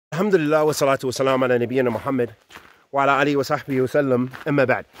Alhamdulillah wa salatu wa salam ala nabiyyina Muhammad wa ala alihi wa sahbihi wa sallam amma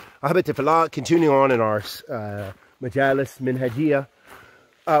ba'd. Ahbati fillah, continuing on in our majalis minhajiyah.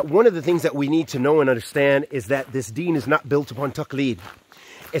 One of the things that we need to know and understand is that this deen is not built upon taqleed.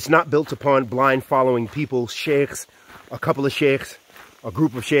 It's not built upon blind following people, sheikhs, a couple of sheikhs, a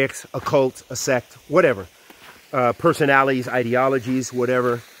group of sheikhs, a cult, a sect, whatever. Personalities, ideologies,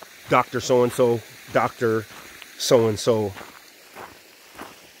 whatever. Dr. So-and-so, Dr. So-and-so,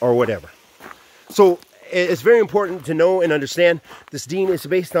 or whatever. So it's very important to know and understand this deen is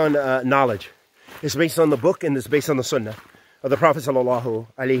based on knowledge. It's based on the book and it's based on the sunnah of the Prophet sallallahu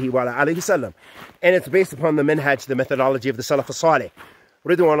alaihi wasallam. And it's based upon the minhaj, the methodology of the Salaf as-Salih.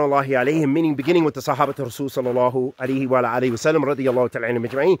 Ridwanullahi alayhim, meaning beginning with the Sahabat Rasul sallallahu alaihi wasallam radiyallahu ta'ala anhum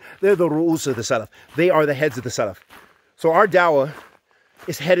ajma'in. They're the ru'us of the Salaf. They are the heads of the Salaf. So our dawah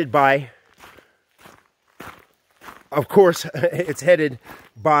is headed by, of course, it's headed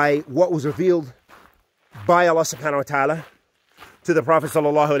by what was revealed by Allah subhanahu wa ta'ala to the Prophet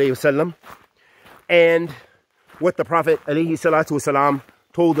sallallahu alayhi wasallam, and what the Prophet alayhi salatu wasalam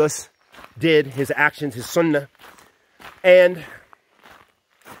told us, did, his actions, his sunnah, and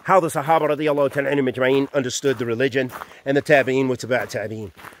how the Sahaba radiyallahu ta'ala anhum ajma'in understood the religion, and the Tabi'in wa tabi'at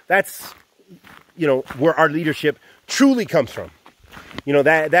Tabi'in. That's, you know, where our leadership truly comes from. You know,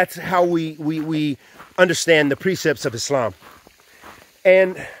 that's how we understand the precepts of Islam.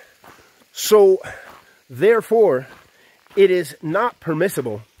 And so, therefore, it is not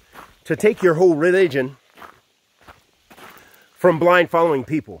permissible to take your whole religion from blind following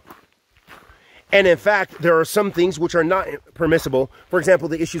people. And in fact, there are some things which are not permissible. For example,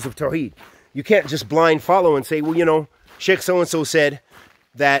 the issues of Tawheed. You can't just blind follow and say, well, you know, Sheikh so-and-so said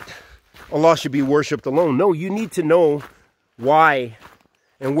that Allah should be worshipped alone. No, you need to know why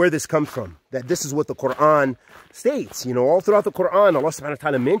and where this comes from. That this is what the Quran states. You know, all throughout the Quran, Allah subhanahu wa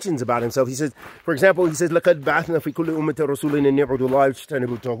ta'ala mentions about himself. He says, for example, he says, لَقَدْ بَعَثْنَا فِي كُلِّ أُمَّةٍ رَسُولٍ أَنْ يَعْبُدُوا اللَّهَ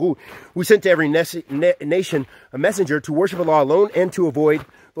وَيَجْتَنِبُوا الطَّاغُوتَ. We sent to every nation a messenger to worship Allah alone and to avoid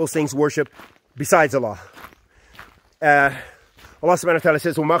those things worship besides Allah. Allah subhanahu wa ta'ala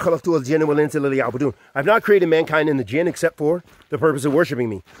says, وَمَا خَلَقْتُ الْجِنَّ وَالْإِنسَ إِلَّا لِيَعْبُدُونِ. I've not created mankind and the jinn except for the purpose of worshiping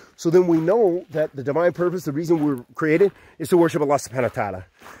me. So then we know that the divine purpose, the reason we're created, is to worship Allah subhanahu wa ta'ala.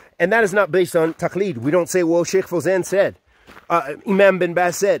 And that is not based on taqleed. We don't say, well, Sheikh Fawzan said, Imam bin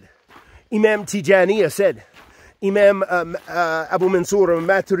Baz said, Imam Tijaniya said, Imam Abu Mansur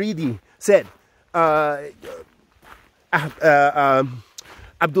Maturidi said,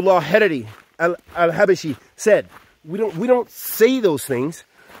 Abdullah Harari Al-Habashi said. We don't say those things,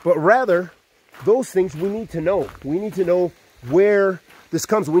 but rather those things we need to know. We need to know where this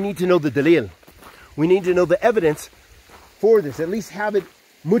comes. We need to know the dalil. We need to know the evidence for this. At least have it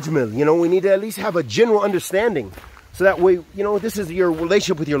mujmal. You know, we need to at least have a general understanding. So that way, you know, this is your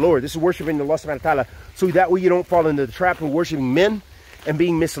relationship with your Lord. This is worshiping Allah subhanahu wa ta'ala. So that way you don't fall into the trap of worshiping men and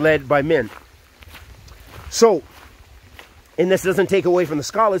being misled by men. So, and this doesn't take away from the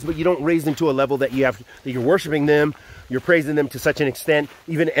scholars, but you don't raise them to a level that you're worshiping them, you're praising them to such an extent,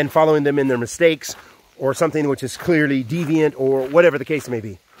 even and following them in their mistakes, or something which is clearly deviant, or whatever the case may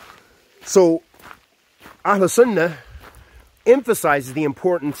be. So, Ahl Sunnah emphasizes the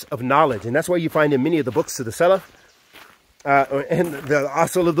importance of knowledge, and that's why you find in many of the books of the Salaf, and the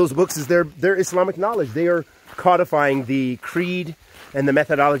asl of those books is their Islamic knowledge. They are codifying the creed and the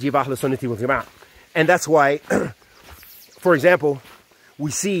methodology of Ahl Sunnah wal Jama'ah. And that's why for example, we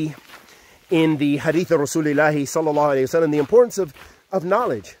see in the hadith of Rasulullah sallallahu alayhi wa sallam the importance of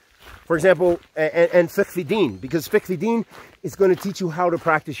knowledge. For example, and fiqh fi deen, because fiqh fi deen is going to teach you how to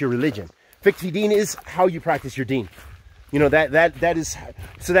practice your religion. Fiqh fi deen is how you practice your deen. You know, that is,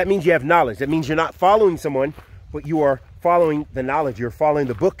 so that means you have knowledge. That means you're not following someone, but you are following the knowledge. You're following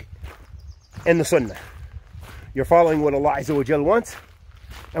the book and the sunnah. You're following what Allah Azza wa Jal wants,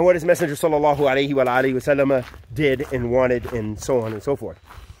 and what his Messenger sallallahu alayhi wa sallam did and wanted, and so on and so forth.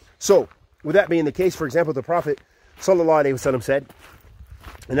 So, with that being the case, for example, the Prophet sallallahu alayhi wa sallam said,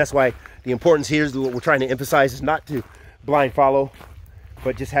 and that's why the importance here is what we're trying to emphasize is not to blind follow,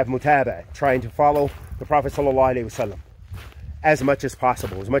 but just have mutaba, trying to follow the Prophet sallallahu alayhi wa sallam as much as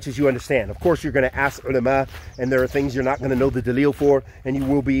possible, as much as you understand. Of course, you're going to ask ulama, and there are things you're not going to know the dalil for, and you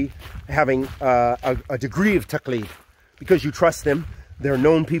will be having a degree of taqleed, because you trust them. They're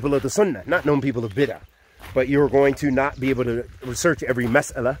known people of the sunnah, not known people of bid'ah. But you're going to not be able to research every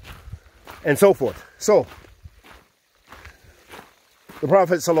mas'ala and so forth. So, the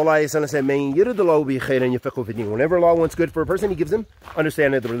Prophet ﷺ said, "Man yuridullahu bihi khayran yufaqihu fi din." Whenever Allah wants good for a person, he gives them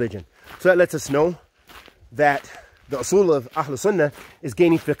understanding of the religion. So that lets us know that the usul of Ahl Sunnah is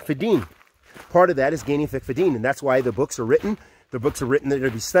gaining fiqh fi din. Part of that is gaining fiqh fi din, and that's why the books are written The books are written there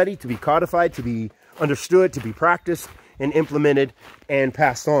to be studied, to be codified, to be understood, to be practiced and implemented and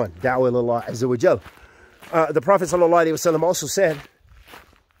passed on. Da'wah ilallah azza wa jal. The Prophet sallallahu alaihi wasallam also said,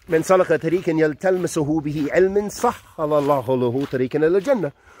 "Man salaka tariqan yaltalmisuhu bihi ilmin sahhala Allahu lahu tariqan ila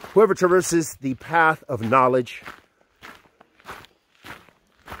jannah." Whoever traverses the path of knowledge,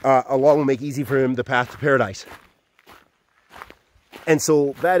 Allah will make easy for him the path to paradise. And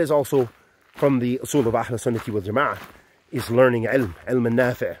so that is also from the usul of Ahl Sunnati wal Jama'ah, is learning ilm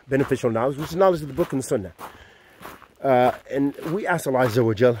al-nafi', beneficial knowledge, which is knowledge of the book and the Sunnah. And we ask Allah Azza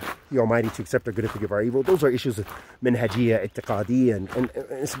wa Jal, the Almighty, to accept our good and forgive our evil. Those are issues of minhajiyya, i'tiqadiyya, and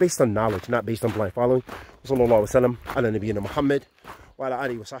it's based on knowledge, not based on blind following. Sallallahu alaihi wa sallam, ala nabiyyina Muhammad, wa ala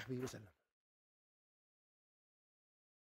alihi wa sahbihi wa sallam.